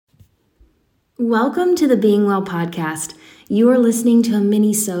Welcome to the Being Well podcast. You are listening to a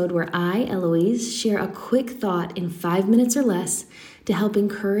minisode where I, Eloise, share a quick thought in 5 minutes or less to help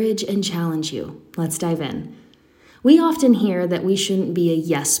encourage and challenge you. Let's dive in. We often hear that we shouldn't be a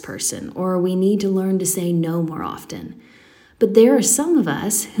yes person, or we need to learn to say no more often. But there are some of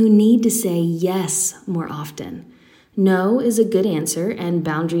us who need to say yes more often. No is a good answer, and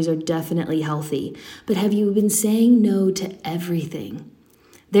boundaries are definitely healthy. But have you been saying no to everything?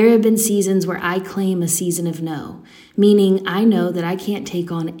 There have been seasons where I claim a season of no, meaning I know that I can't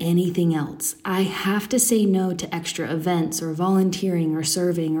take on anything else. I have to say no to extra events or volunteering or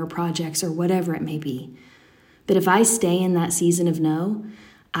serving or projects or whatever it may be. But if I stay in that season of no,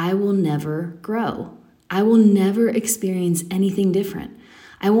 I will never grow. I will never experience anything different.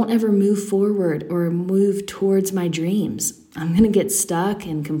 I won't ever move forward or move towards my dreams. I'm going to get stuck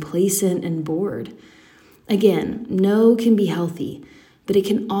and complacent and bored. Again, no can be healthy, but it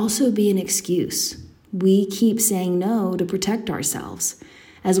can also be an excuse. We keep saying no to protect ourselves.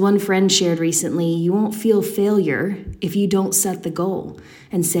 As one friend shared recently, you won't feel failure if you don't set the goal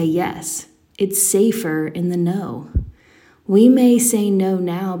and say yes. It's safer in the no. We may say no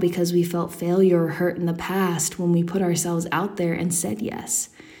now because we felt failure or hurt in the past when we put ourselves out there and said yes.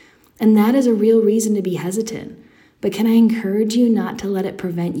 And that is a real reason to be hesitant. But can I encourage you not to let it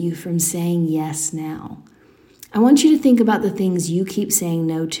prevent you from saying yes now? I want you to think about the things you keep saying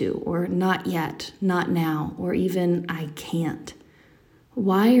no to, or not yet, not now, or even I can't.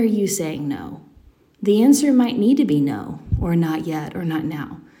 Why are you saying no? The answer might need to be no, or not yet, or not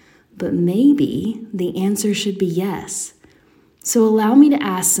now. But maybe the answer should be yes. So allow me to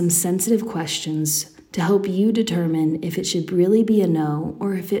ask some sensitive questions to help you determine if it should really be a no,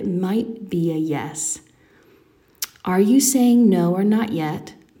 or if it might be a yes. Are you saying no or not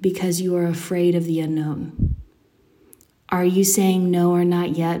yet because you are afraid of the unknown? Are you saying no or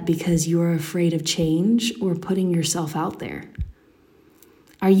not yet because you are afraid of change or putting yourself out there?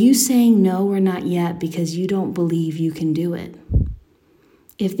 Are you saying no or not yet because you don't believe you can do it?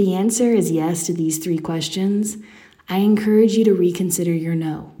 If the answer is yes to these 3 questions, I encourage you to reconsider your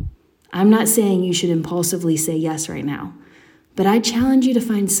no. I'm not saying you should impulsively say yes right now, but I challenge you to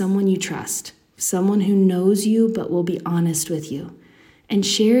find someone you trust, someone who knows you but will be honest with you, and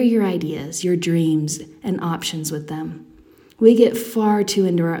share your ideas, your dreams, and options with them. We get far too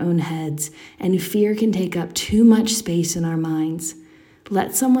into our own heads, and fear can take up too much space in our minds.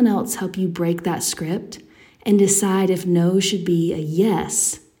 Let someone else help you break that script and decide if no should be a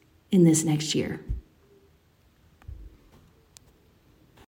yes in this next year.